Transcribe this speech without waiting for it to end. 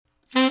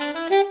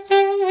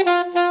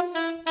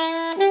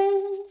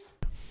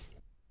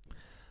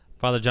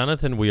Father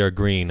Jonathan, we are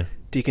green.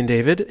 Deacon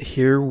David,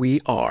 here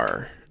we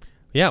are.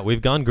 Yeah,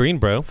 we've gone green,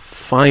 bro.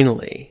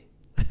 Finally.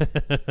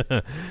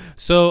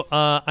 So,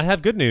 I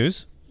have good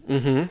news.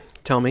 Mm-hmm.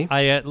 Tell me.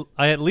 I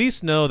at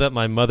least know that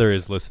my mother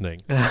is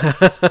listening.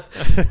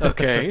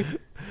 Okay.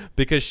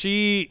 Because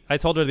I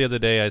told her the other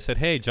day, I said,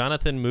 hey,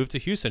 Jonathan moved to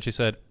Houston. She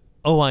said,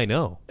 oh, I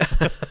know.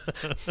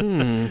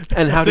 And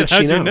how did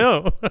she know? How'd you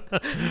know?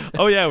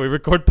 Oh, yeah, we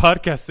record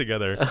podcasts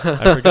together.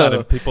 I forgot,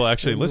 and people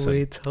actually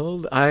listen.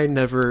 I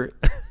never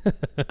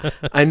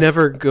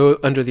go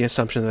under the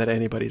assumption that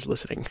anybody's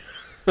listening.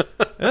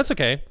 That's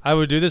okay. I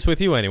would do this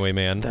with you anyway,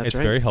 man. That's it's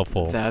right. very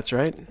helpful. That's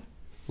right.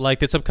 Like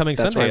this upcoming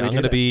That's Sunday, why we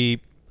I'm do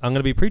going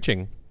to be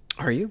preaching.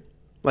 Are you?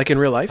 Like in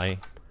real life?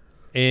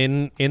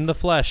 In the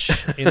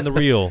flesh, in the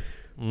real.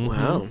 Mm-hmm.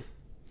 Wow.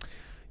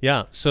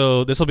 Yeah,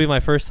 so this will be my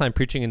first time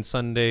preaching a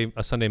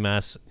Sunday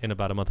Mass in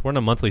about a month. We're on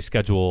a monthly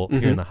schedule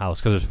here in the house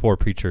because there's 4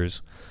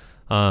 preachers.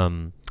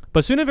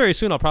 But soon and very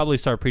soon, I'll probably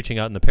start preaching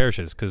out in the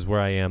parishes because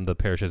where I am, the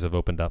parishes have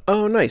opened up.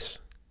 Oh, nice.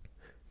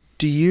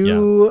 Do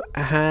you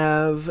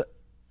have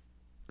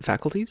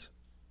faculties?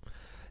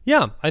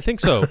 Yeah, I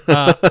think so.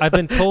 I've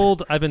been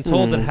told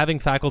that having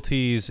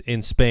faculties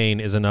in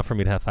Spain is enough for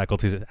me to have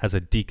faculties as a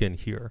deacon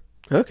here.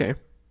 Okay.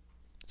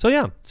 So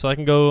yeah, so I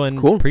can go and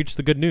preach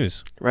the good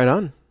news. Right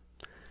on.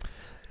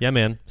 Yeah,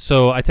 man.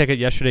 So I take it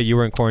yesterday you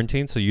were in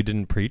quarantine, so you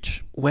didn't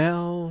preach?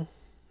 Well,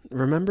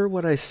 remember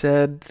what I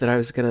said that I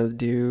was going to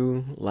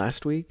do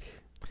last week?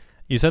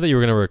 You said that you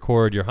were going to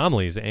record your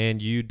homilies,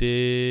 and you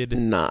did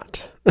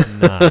not.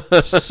 Yeah.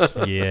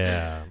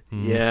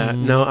 Mm-hmm. Yeah.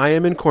 No, I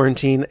am in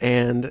quarantine,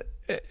 and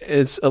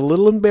it's a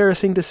little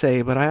embarrassing to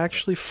say, but I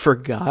actually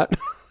forgot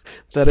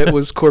that it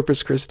was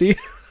Corpus Christi.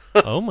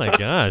 Oh my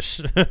gosh.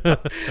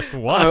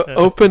 Why? I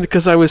opened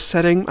because I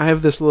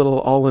have this little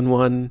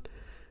all-in-one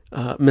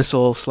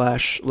missal /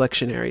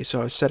 lectionary. So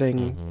I was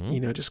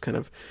setting, just kind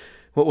of,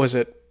 what was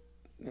it?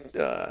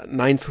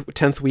 9th,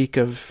 10th week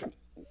of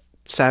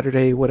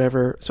Saturday,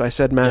 whatever. So I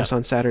said Mass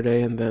on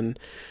Saturday, and then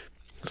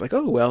I was like,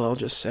 oh, well, I'll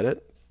just set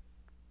it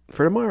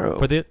for tomorrow.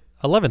 For the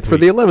 11th week. For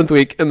the 11th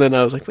week. And then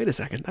I was like, wait a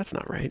second, that's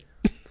not right.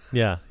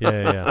 Yeah.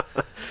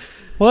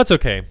 Well, that's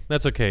okay.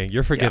 That's okay.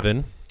 You're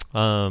forgiven.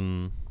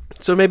 Yeah.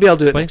 So maybe I'll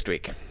do it next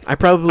week. I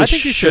probably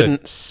think you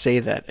shouldn't say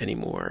that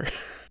anymore.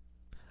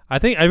 I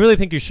really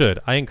think you should.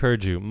 I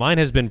encourage you. Mine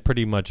has been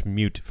pretty much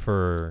mute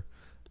for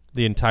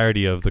the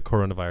entirety of the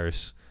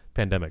coronavirus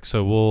pandemic.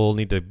 So we'll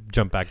need to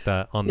jump back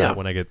on that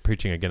when I get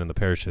preaching again in the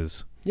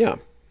parishes. Yeah.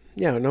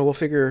 No, we'll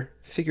figure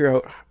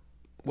out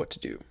what to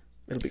do.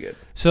 It'll be good.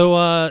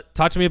 So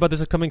talk to me about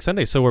this coming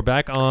Sunday. So we're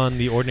back on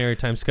the ordinary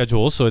time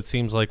schedule. So it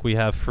seems like we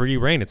have free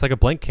reign. It's like a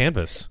blank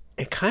canvas.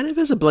 It kind of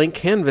is a blank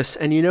canvas.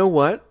 And you know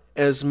what?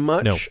 As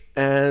much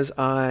as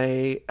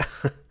I...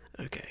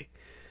 Okay.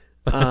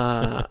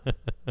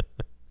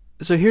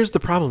 So here's the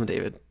problem,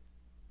 David.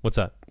 What's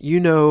that? You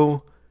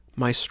know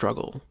my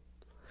struggle.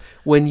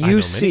 When you I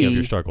know see many of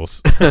your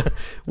struggles.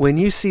 When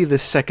you see the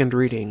second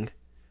reading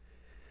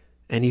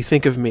and you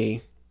think of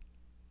me,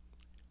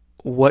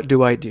 what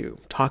do I do?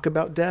 Talk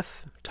about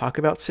death? Talk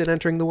about sin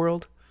entering the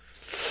world?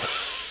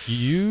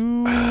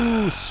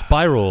 You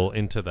spiral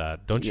into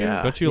that, don't you?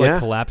 Yeah, don't you like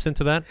collapse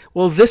into that?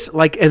 Well, this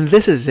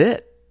is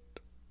it.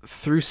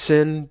 Through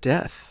sin,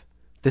 death.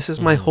 This is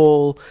my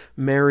whole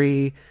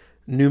Mary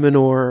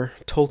Numenor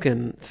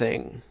Tolkien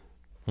thing.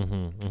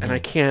 And I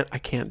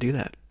can't do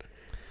that.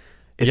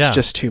 It's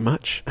just too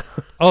much.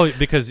 Oh,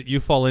 because you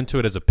fall into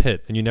it as a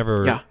pit and you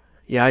never...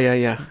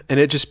 Yeah. And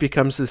it just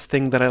becomes this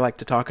thing that I like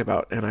to talk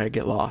about and I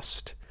get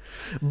lost.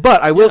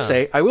 But I will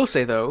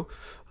say though,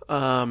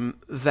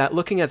 that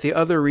looking at the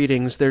other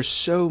readings, there's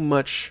so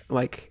much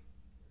like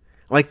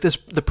this,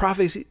 the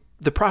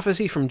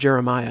prophecy from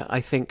Jeremiah,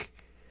 I think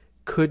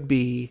could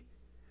be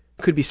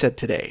said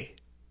today.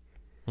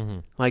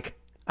 Like,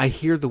 I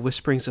hear the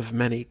whisperings of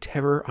many,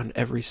 terror on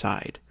every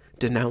side.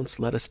 Denounce,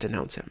 let us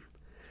denounce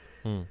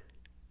him.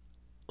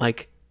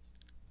 Like,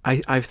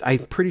 I'm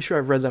pretty sure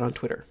I've read that on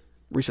Twitter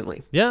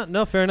recently. Yeah,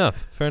 no, fair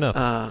enough.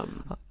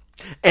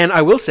 And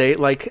I will say,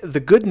 like, the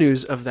good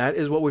news of that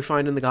is what we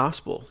find in the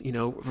gospel.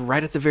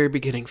 Right at the very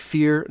beginning,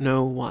 fear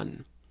no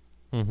one.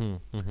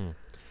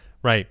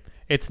 Right.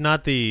 It's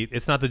not the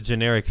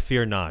generic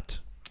fear not.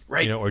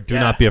 Right. Or do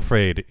not be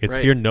afraid. It's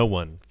fear no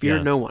one.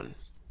 Fear no one.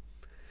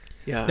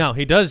 Yeah. Now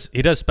he does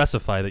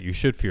specify that you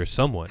should fear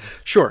someone.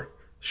 Sure.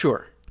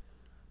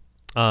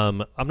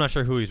 I'm not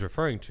sure who he's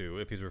referring to,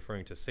 if he's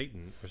referring to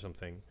Satan or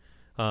something.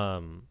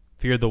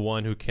 Fear the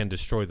one who can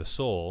destroy the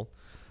soul.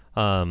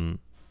 I'm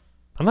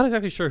not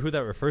exactly sure who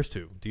that refers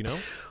to. Do you know?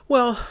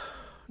 Well,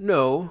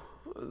 no.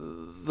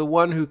 The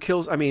one who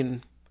kills,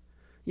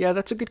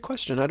 that's a good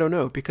question. I don't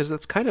know, because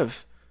that's kind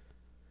of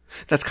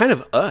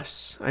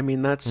us.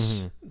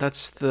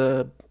 That's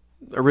the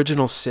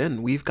original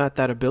sin. We've got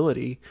that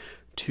ability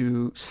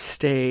to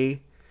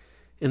stay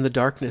in the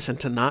darkness and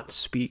to not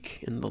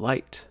speak in the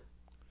light.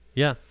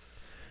 Yeah.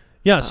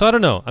 So I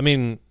don't know. I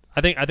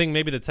think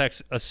maybe the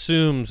text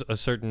assumes a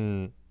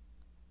certain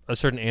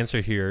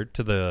answer here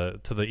to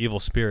the evil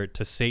spirit,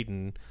 to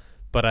Satan,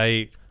 but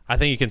I I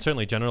think you can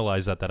certainly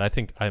generalize that.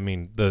 I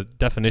mean, the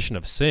definition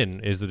of sin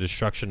is the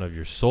destruction of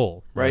your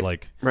soul,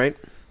 right? Right.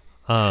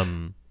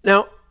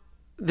 Now,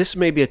 this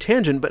may be a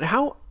tangent, but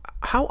how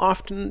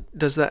often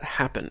does that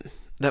happen?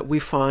 That we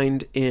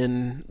find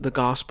in the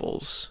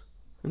Gospels,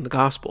 what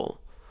am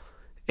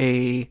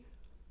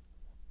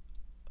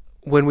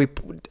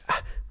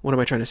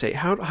I trying to say?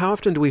 How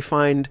often do we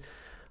find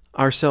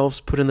ourselves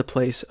put in the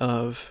place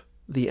of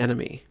the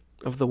enemy,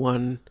 of the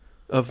one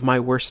of my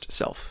worst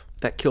self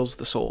that kills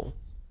the soul?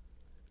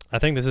 I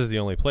think this is the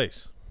only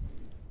place.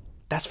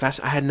 That's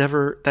fast.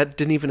 That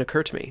didn't even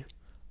occur to me.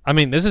 I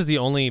mean, this is the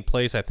only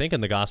place, I think,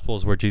 in the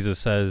Gospels where Jesus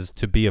says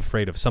to be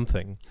afraid of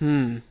something.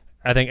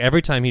 I think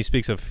every time he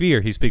speaks of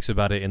fear, he speaks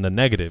about it in the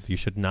negative. You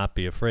should not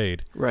be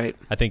afraid. Right.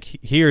 I think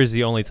here is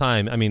the only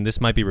time. I mean, this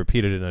might be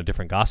repeated in a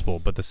different gospel,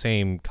 but the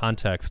same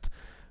context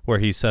where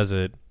he says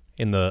it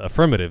in the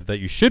affirmative, that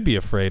you should be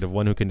afraid of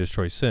one who can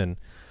destroy sin.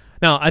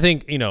 Now, I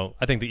think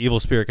the evil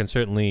spirit can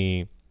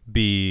certainly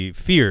be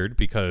feared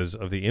because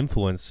of the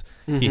influence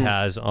he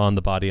has on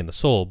the body and the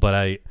soul. But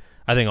I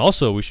think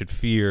also we should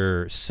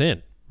fear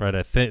sin, right?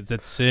 I think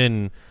that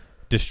sin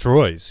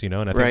destroys, and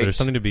I think there's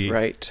something to be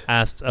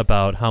asked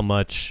about how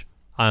much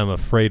I'm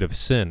afraid of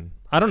sin.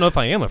 I don't know if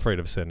I am afraid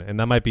of sin, and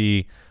that might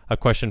be a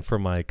question for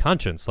my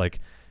conscience. Like,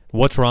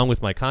 what's wrong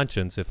with my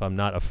conscience if I'm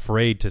not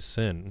afraid to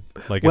sin?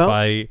 Like, you know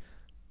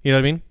what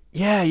I mean?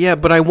 Yeah,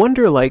 but I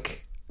wonder,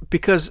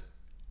 because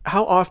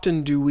how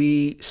often do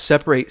we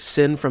separate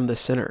sin from the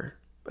sinner?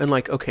 And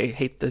okay,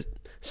 hate the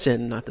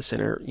sin, not the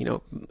sinner,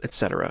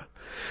 etc.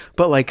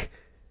 But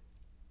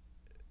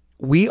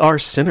we are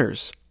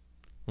sinners.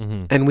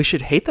 And we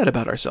should hate that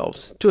about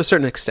ourselves to a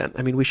certain extent.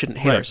 I mean, we shouldn't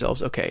hate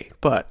ourselves, okay?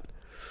 But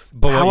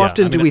how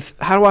often do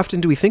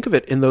we think of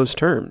it in those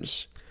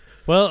terms?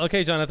 Well,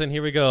 okay, Jonathan,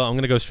 here we go. I'm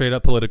going to go straight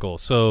up political.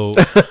 So,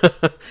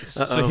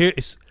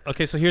 here's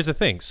the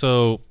thing.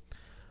 So,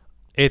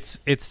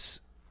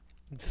 it's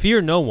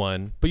fear no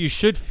one, but you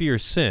should fear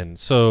sin.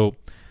 So,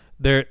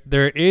 there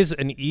is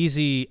an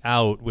easy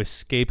out with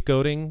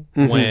scapegoating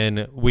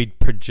when we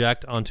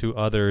project onto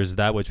others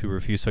that which we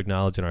refuse to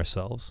acknowledge in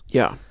ourselves.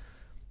 Yeah.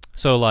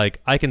 So,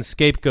 I can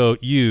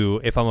scapegoat you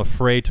if I'm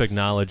afraid to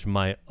acknowledge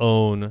my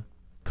own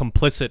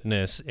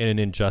complicitness in an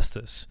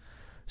injustice.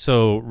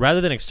 So, rather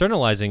than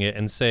externalizing it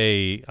and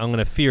say, I'm going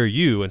to fear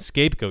you and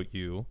scapegoat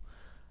you,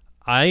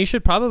 I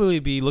should probably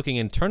be looking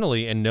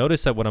internally and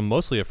notice that what I'm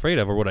mostly afraid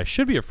of, or what I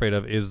should be afraid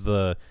of, is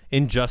the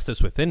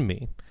injustice within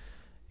me.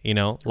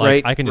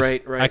 I can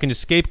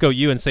just scapegoat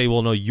you and say,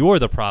 well, no, you're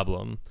the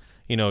problem.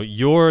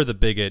 You're the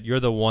bigot. You're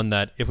the one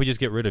that if we just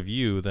get rid of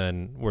you,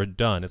 then we're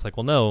done. It's like,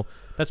 well, no,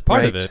 that's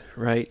part of it.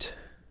 Right.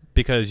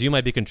 Because you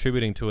might be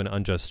contributing to an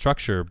unjust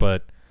structure,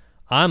 but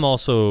I'm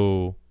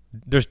also,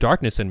 there's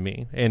darkness in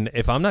me. And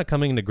if I'm not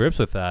coming to grips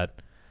with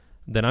that,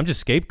 then I'm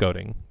just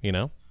scapegoating,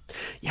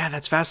 Yeah,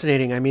 that's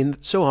fascinating. I mean,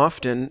 so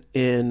often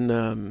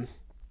in,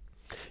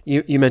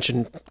 you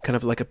mentioned kind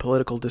of like a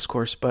political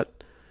discourse,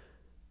 but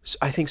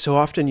I think so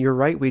often you're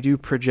right. We do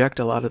project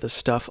a lot of the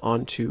stuff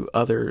onto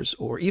others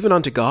or even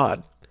onto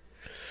God.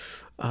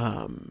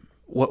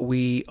 What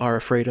we are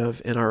afraid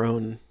of in our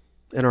own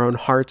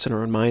hearts and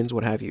our own minds,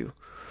 what have you.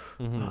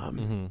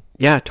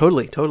 Yeah,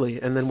 totally.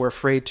 And then we're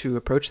afraid to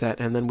approach that,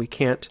 and then we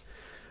can't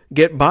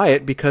get by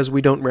it because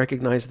we don't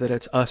recognize that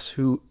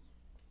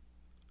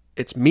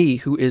it's me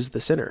who is the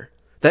sinner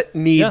that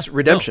needs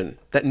redemption.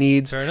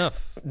 No. Fair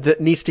enough. That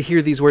needs to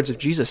hear these words of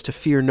Jesus, to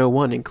fear no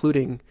one,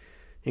 including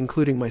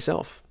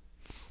myself.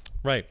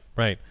 Right.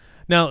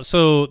 Now,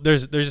 so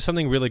there's just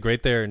something really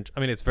great there, and I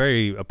mean, it's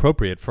very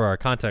appropriate for our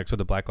context with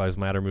the Black Lives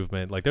Matter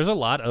movement. There's a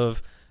lot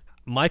of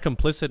my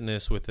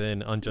complicitness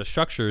within unjust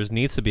structures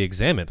needs to be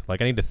examined. I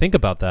need to think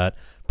about that,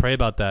 pray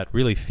about that,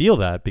 really feel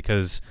that,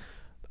 because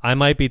I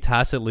might be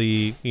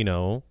tacitly,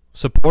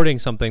 supporting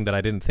something that I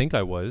didn't think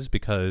I was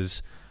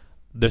because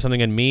there's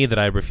something in me that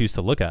I refuse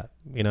to look at.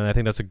 And I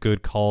think that's a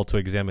good call to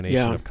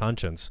examination of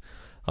conscience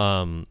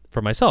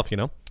for myself.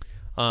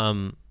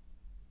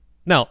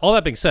 Now, all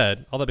that being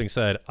said,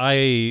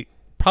 I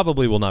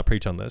probably will not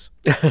preach on this.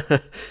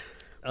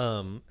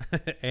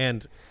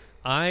 And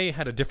I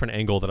had a different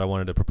angle that I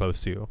wanted to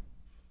propose to you.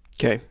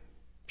 Okay.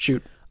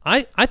 Shoot.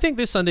 I think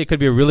this Sunday could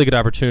be a really good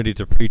opportunity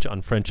to preach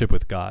on friendship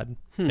with God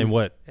and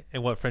what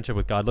friendship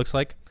with God looks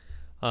like.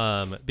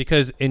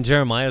 Because in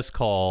Jeremiah's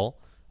call,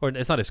 or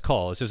it's not his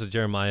call, it's just a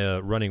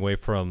Jeremiah running away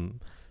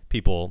from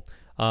people.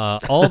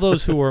 All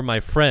those who were my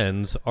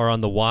friends are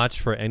on the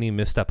watch for any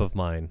misstep of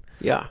mine.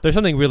 Yeah. There's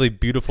something really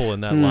beautiful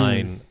in that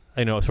line,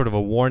 sort of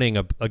a warning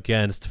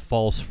against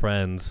false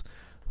friends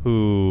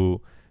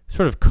who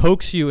sort of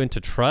coax you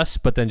into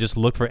trust, but then just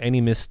look for any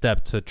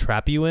misstep to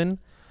trap you in.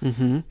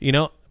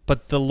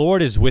 But the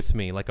Lord is with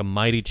me like a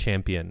mighty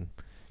champion.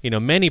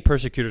 Many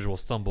persecutors will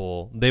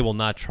stumble. They will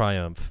not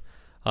triumph.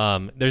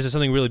 There's just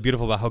something really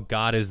beautiful about how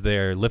God is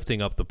there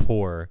lifting up the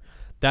poor.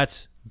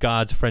 That's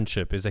God's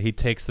friendship, is that he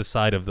takes the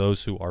side of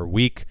those who are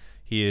weak.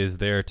 He is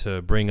there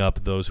to bring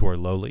up those who are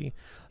lowly.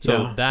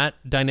 So that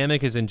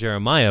dynamic is in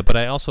Jeremiah, but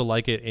I also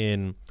like it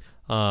in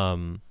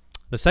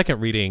the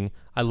second reading,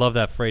 I love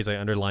that phrase. I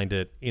underlined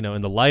it.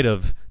 In the light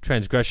of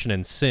transgression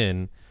and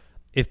sin,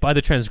 if by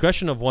the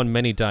transgression of one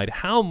many died,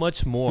 how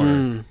much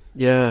more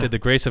did the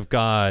grace of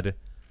God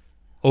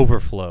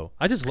overflow?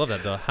 I just love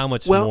that, though. How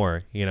much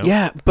more,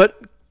 Yeah,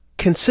 but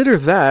consider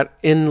that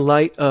in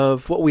light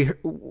of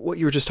what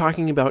you were just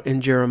talking about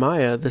in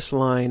Jeremiah, this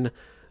line,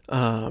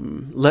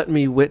 let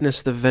me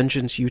witness the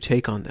vengeance you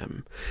take on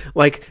them.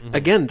 Like,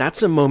 again,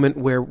 that's a moment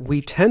where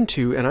we tend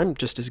to, and I'm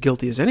just as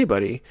guilty as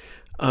anybody,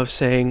 of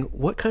saying,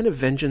 what kind of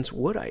vengeance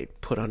would I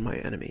put on my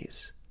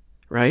enemies?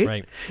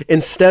 Right?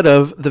 Instead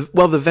of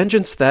the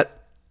vengeance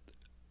that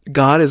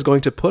God is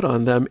going to put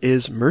on them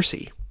is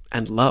mercy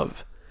and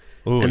love.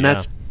 Ooh, and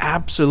that's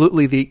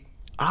absolutely the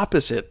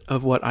opposite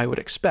of what I would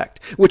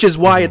expect, which is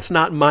why it's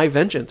not my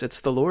vengeance, it's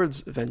the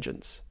Lord's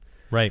vengeance.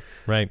 Right.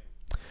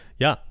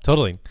 Yeah,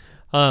 totally.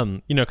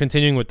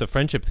 Continuing with the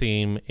friendship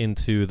theme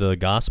into the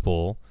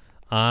gospel,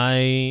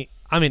 I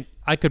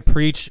could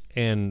preach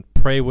and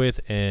pray with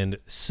and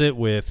sit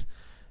with,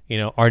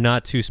 are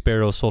not two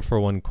sparrows sold for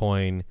one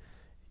coin,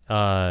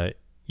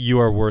 you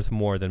are worth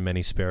more than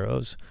many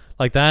sparrows.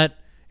 Like, that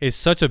is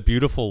such a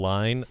beautiful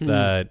line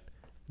that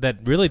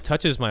really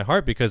touches my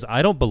heart, because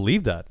I don't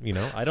believe that,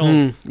 I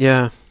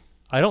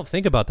don't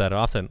think about that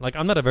often. Like,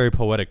 I'm not a very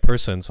poetic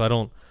person, so I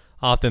don't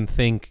often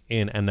think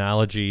in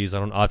analogies. I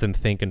don't often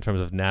think in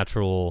terms of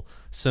natural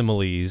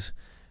similes,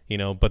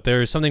 but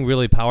there is something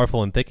really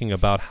powerful in thinking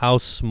about how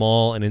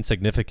small and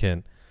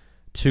insignificant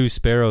two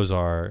sparrows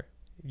are.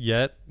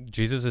 Yet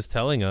Jesus is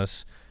telling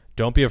us,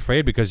 don't be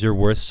afraid, because you're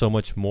worth so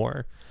much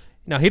more.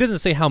 Now, he doesn't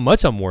say how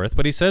much I'm worth,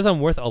 but he says I'm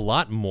worth a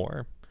lot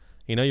more.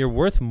 You're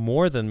worth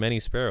more than many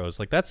sparrows.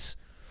 Like,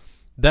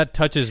 that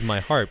touches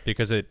my heart,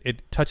 because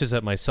it touches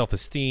at my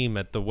self-esteem,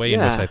 at the way in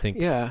which I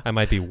think I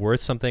might be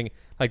worth something.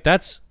 Like,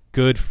 that's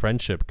good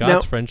friendship.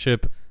 God's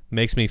friendship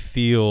makes me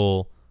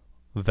feel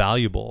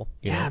valuable.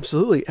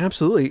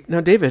 Absolutely.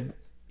 Now, David,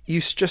 you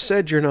just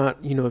said you're not,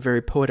 a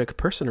very poetic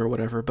person or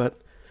whatever,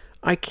 but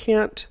I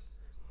can't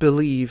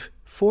believe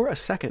for a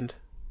second,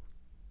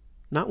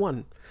 not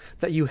one,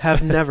 that you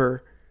have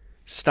never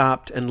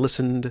stopped and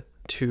listened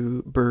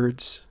to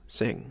birds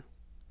sing.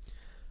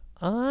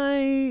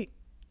 Birds.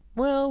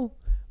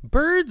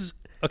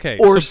 Okay,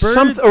 or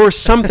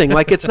something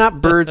like, it's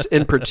not birds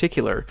in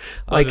particular.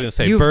 Like, I was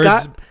going to say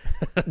birds.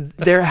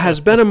 There has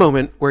been a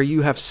moment where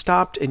you have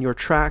stopped in your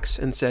tracks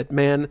and said,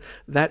 "Man,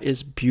 that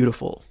is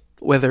beautiful."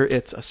 Whether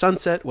it's a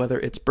sunset, whether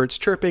it's birds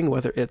chirping,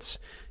 whether it's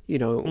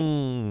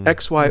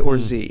X, Y, or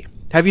Z.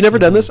 Have you never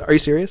done this? Are you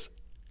serious?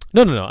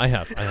 No. I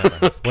have.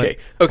 Okay.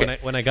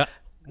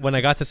 When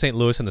I got to St.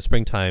 Louis in the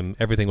springtime,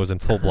 everything was in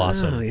full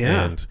blossom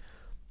and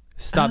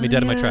stopped me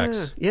dead in my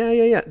tracks.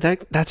 Yeah.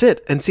 That's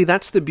it. And see,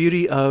 that's the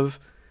beauty of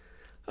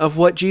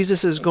what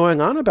Jesus is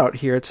going on about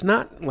here. It's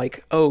not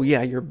like, oh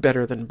yeah, you're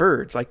better than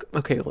birds. Like,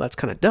 okay, well, that's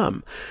kind of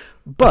dumb.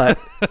 But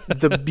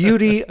the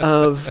beauty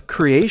of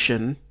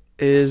creation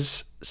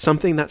is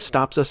something that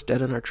stops us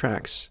dead in our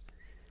tracks.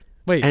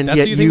 Wait, and that's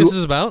what you think this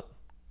is about?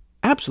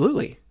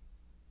 Absolutely.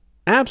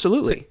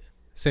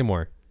 Say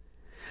more.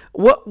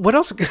 What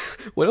else?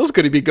 What else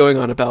could he be going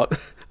on about?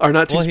 Are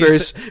not two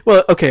sparrows?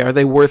 Well, okay. Are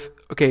they worth?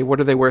 Okay,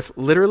 what are they worth?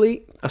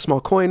 Literally, a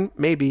small coin,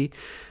 maybe.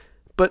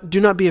 But do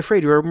not be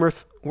afraid. You are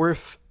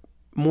worth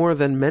more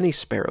than many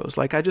sparrows.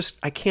 Like, I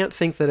can't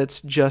think that it's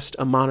just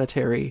a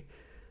monetary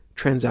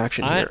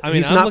transaction here.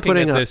 He's not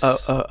putting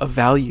a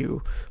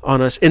value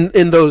on us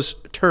in those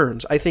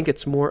terms. I think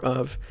it's more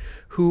of,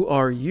 who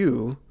are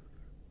you,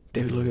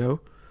 David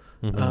Lugo,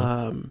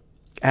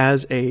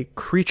 as a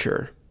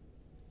creature?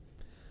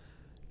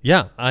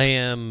 Yeah, I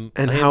am.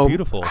 And how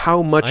beautiful?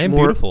 How much I am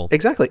more beautiful?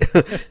 Exactly.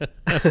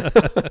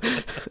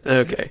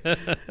 Okay.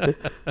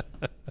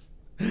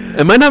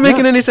 Am I not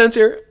making any sense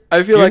here?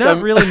 I feel like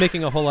I'm really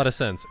making a whole lot of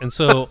sense. And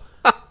so,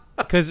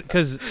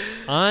 because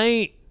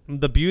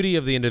the beauty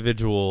of the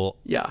individual,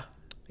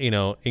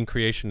 in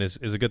creation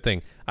is a good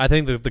thing. I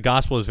think that the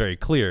gospel is very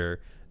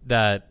clear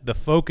that the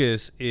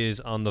focus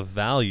is on the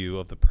value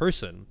of the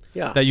person.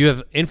 Yeah. That you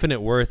have infinite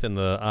worth in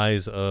the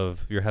eyes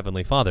of your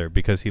heavenly Father,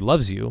 because he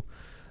loves you.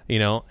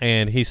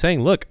 And he's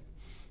saying, look,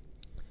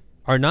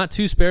 are not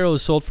two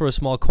sparrows sold for a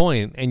small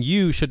coin? And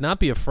you should not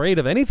be afraid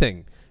of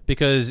anything,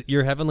 because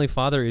your heavenly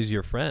Father is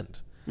your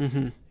friend.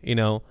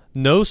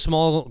 No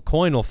small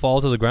coin will fall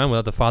to the ground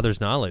without the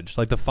Father's knowledge.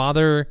 Like, the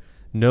Father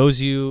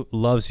knows you,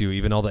 loves you,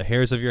 even all the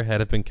hairs of your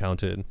head have been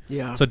counted.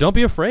 Yeah. So don't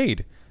be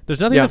afraid. There's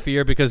nothing to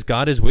fear, because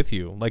God is with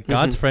you. Like,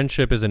 God's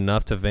friendship is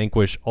enough to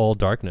vanquish all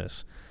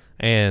darkness.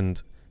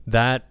 And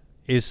that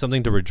is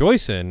something to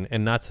rejoice in,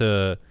 and not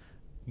to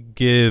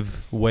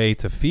give way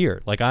to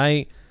fear. Like,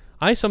 I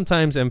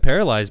sometimes am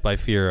paralyzed by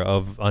fear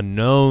of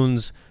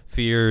unknowns,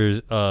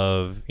 fears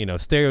of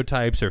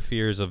stereotypes, or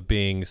fears of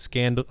being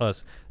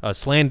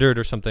slandered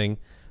or something.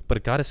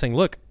 But God is saying,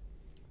 look,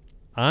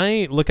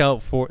 I look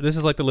out for, this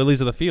is like the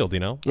lilies of the field,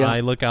 I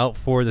look out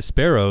for the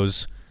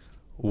sparrows.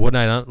 Would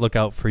I not look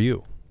out for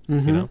you?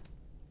 Yeah,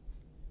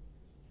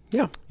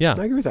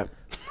 I agree with that.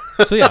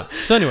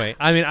 So anyway,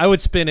 I would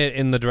spin it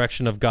in the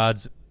direction of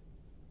God's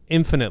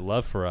infinite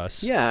love for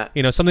us. Yeah.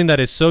 Something that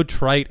is so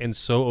trite and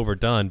so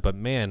overdone, but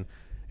man,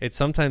 it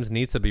sometimes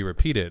needs to be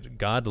repeated.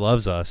 God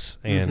loves us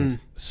and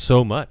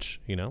so much,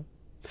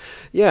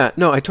 Yeah,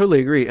 no, I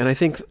totally agree. And I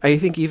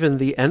think even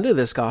the end of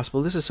this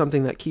gospel, this is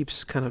something that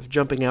keeps kind of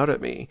jumping out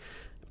at me.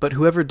 But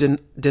whoever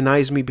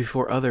denies me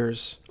before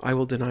others, I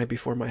will deny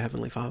before my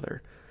heavenly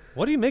Father.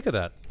 What do you make of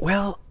that?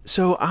 Well,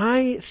 so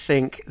I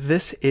think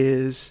this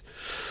is...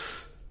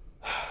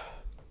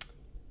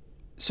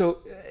 So,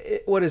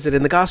 what is it?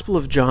 In the Gospel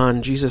of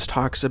John, Jesus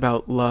talks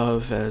about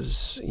love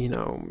as,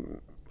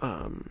 you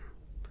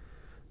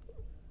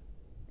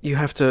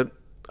have to...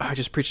 I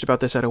just preached about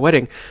this at a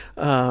wedding.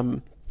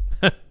 And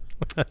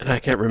I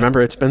can't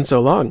remember. It's been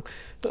so long.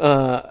 You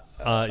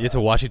have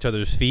to wash each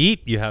other's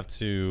feet. You have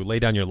to lay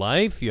down your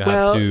life. You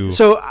have to...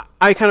 So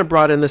I kind of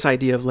brought in this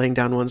idea of laying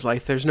down one's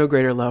life. There's no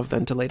greater love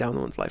than to lay down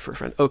one's life for a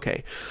friend.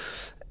 Okay.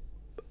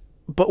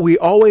 But we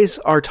always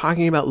are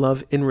talking about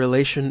love in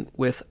relation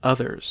with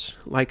others.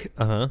 Like,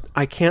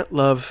 I can't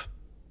love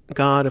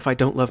God if I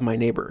don't love my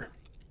neighbor.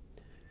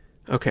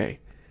 Okay.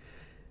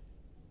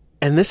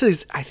 And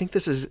I think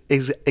this is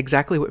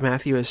exactly what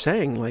Matthew is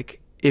saying.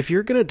 Like, if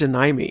you're going to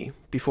deny me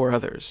before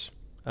others,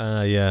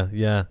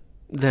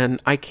 then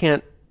I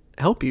can't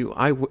help you.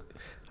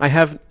 I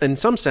have, in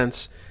some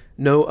sense,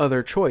 no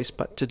other choice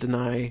but to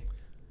deny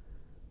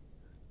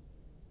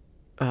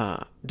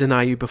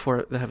you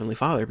before the Heavenly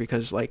Father,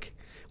 because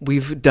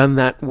we've done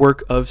that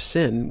work of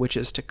sin, which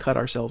is to cut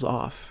ourselves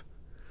off.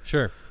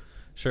 Sure.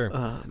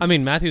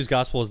 Matthew's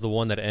gospel is the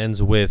one that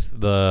ends with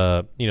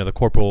the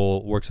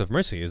corporal works of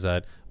mercy. Is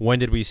that when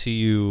did we see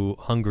you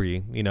hungry?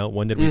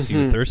 When did we see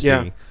you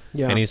thirsty?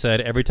 Yeah. And he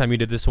said, every time you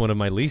did this to one of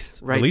my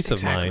least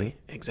of mine,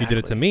 you did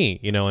it to me.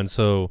 And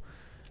so,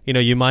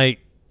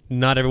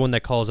 not everyone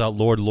that calls out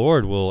Lord,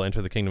 Lord will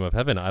enter the kingdom of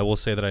heaven. I will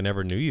say that I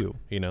never knew you.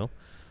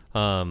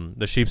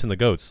 The sheeps and the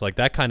goats, like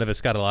that kind of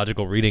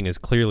eschatological reading is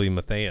clearly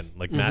Matthean.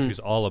 Matthew's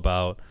all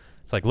about.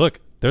 It's like, look,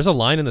 there's a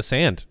line in the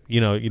sand.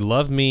 You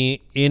love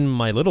me in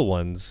my little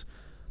ones,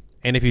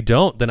 and if you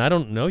don't, then I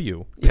don't know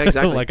you. Yeah,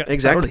 exactly. I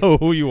don't know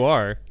who you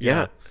are.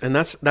 Yeah. And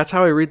that's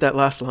how I read that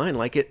last line.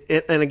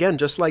 And again,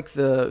 just like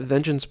the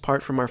vengeance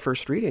part from our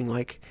first reading,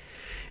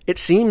 it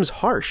seems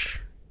harsh,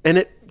 and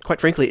it quite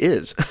frankly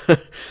is.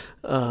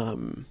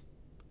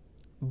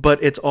 But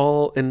it's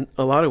all, in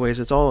a lot of ways,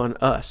 it's all on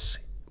us.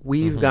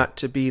 We've got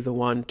to be the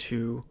one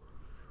to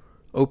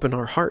open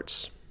our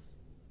hearts.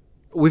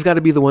 We've got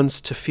to be the ones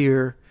to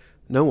fear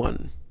no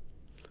one,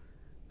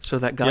 so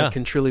that God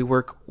can truly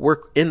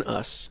work in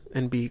us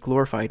and be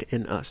glorified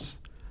in us.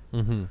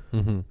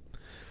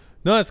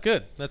 No, that's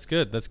good.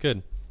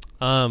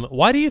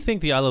 Why do you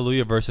think the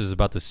Alleluia verse is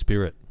about the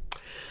Spirit?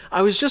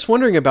 I was just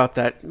wondering about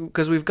that,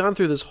 because we've gone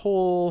through this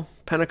whole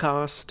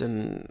Pentecost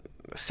and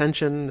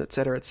Ascension, et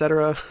cetera.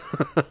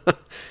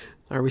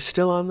 Are we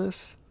still on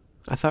this?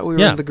 I thought we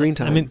were in the green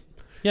time.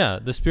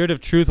 The Spirit of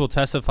truth will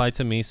testify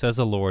to me, says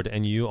the Lord,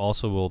 and you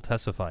also will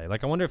testify.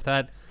 I wonder if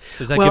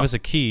does that give us a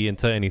key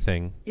into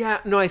anything? Yeah,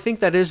 no, I think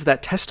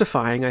that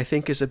testifying, I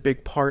think, is a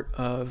big part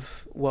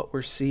of what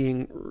we're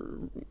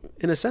seeing,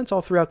 in a sense,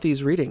 all throughout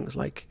these readings.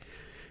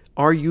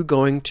 Are you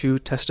going to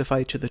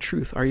testify to the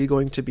truth? Are you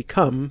going to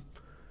become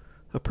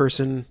a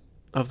person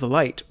of the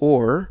light?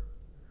 Or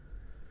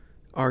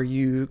are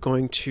you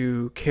going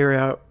to carry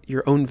out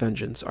your own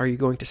vengeance? Are you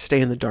going to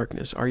stay in the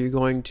darkness? Are you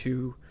going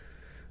to...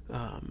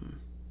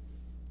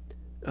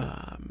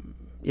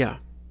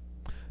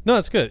 No,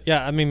 that's good.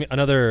 Yeah,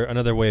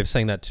 another way of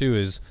saying that too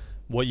is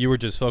what you were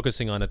just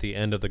focusing on at the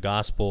end of the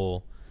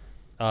gospel.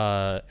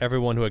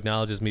 Everyone who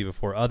acknowledges me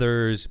before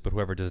others, but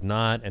whoever does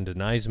not and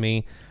denies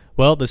me,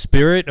 well, the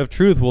Spirit of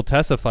truth will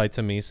testify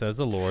to me, says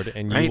the Lord,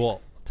 and you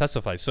will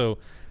testify. So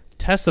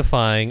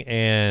testifying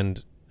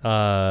and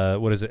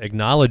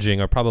acknowledging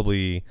are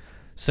probably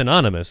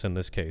synonymous in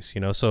this case.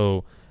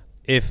 So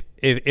if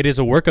it is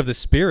a work of the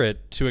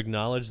Spirit to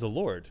acknowledge the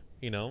Lord,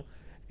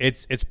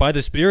 it's by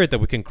the Spirit that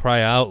we can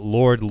cry out,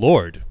 Lord,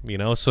 Lord,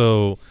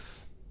 so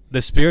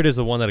the Spirit is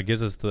the one that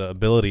gives us the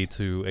ability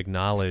to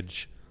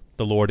acknowledge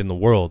the Lord in the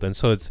world. And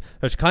so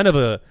there's kind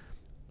of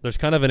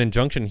an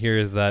injunction here,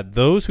 is that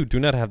those who do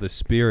not have the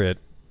Spirit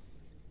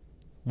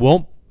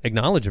won't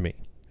acknowledge me.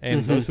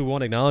 And those who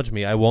won't acknowledge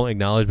me, I won't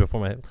acknowledge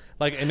before my...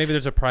 and maybe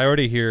there's a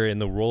priority here in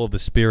the role of the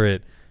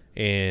Spirit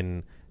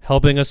in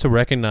helping us to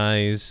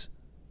recognize...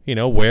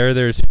 where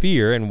there's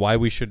fear and why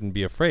we shouldn't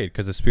be afraid,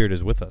 because the Spirit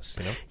is with us,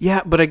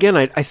 Yeah, but again,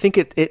 I think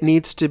it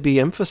needs to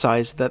be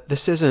emphasized that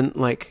this isn't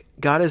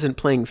God isn't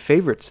playing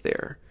favorites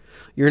there.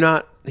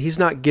 He's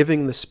not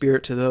giving the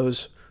Spirit to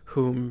those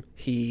whom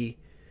he,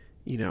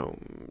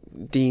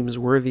 deems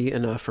worthy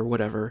enough or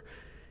whatever.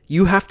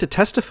 You have to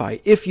testify.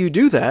 If you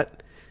do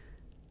that,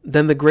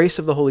 then the grace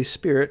of the Holy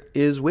Spirit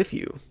is with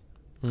you.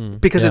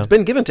 Because it's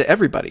been given to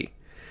everybody,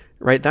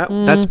 right?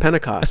 That's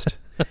Pentecost.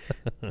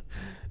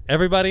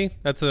 Everybody?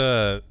 That's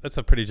a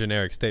pretty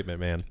generic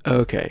statement, man.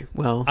 Okay,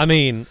 well,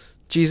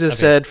 Jesus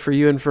said for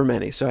you and for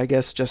many, so I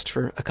guess just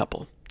for a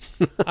couple.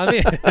 We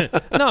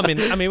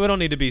don't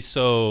need to be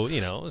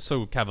so,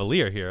 so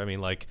cavalier here.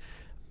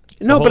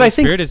 No, but I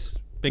think Spirit is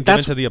been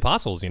given to the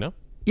apostles,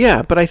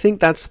 Yeah, but I think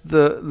that's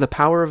the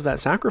power of that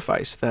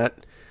sacrifice,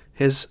 that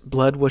his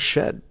blood was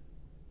shed.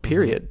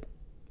 Period.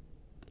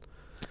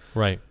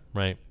 Right.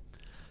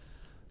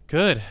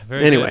 Good.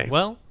 Very anyway, good.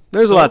 Well,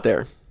 there's a lot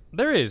there.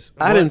 There is.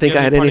 I didn't think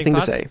I had anything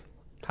to say.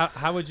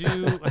 How would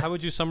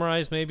you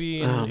summarize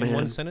maybe in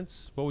one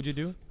sentence? What would you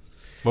do?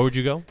 Where would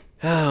you go?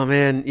 Oh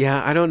man,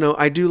 yeah, I don't know.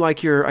 I do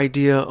like your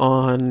idea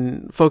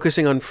on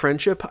focusing on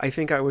friendship. I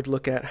think I would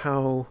look at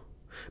how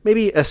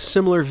maybe a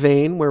similar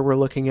vein where we're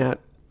looking at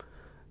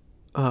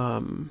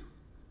how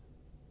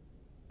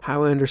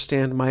I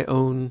understand my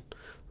own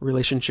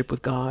relationship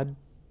with God.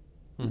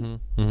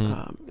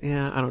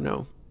 Yeah, I don't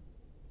know.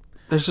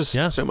 There's just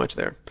so much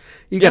there.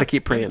 You got to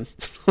keep praying.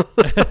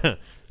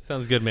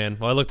 Sounds good, man.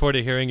 Well, I look forward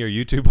to hearing your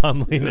YouTube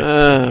homily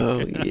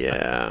next week. Oh,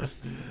 yeah.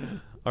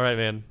 All right,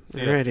 man. See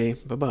ya.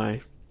 Alrighty.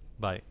 Bye-bye.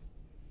 Bye.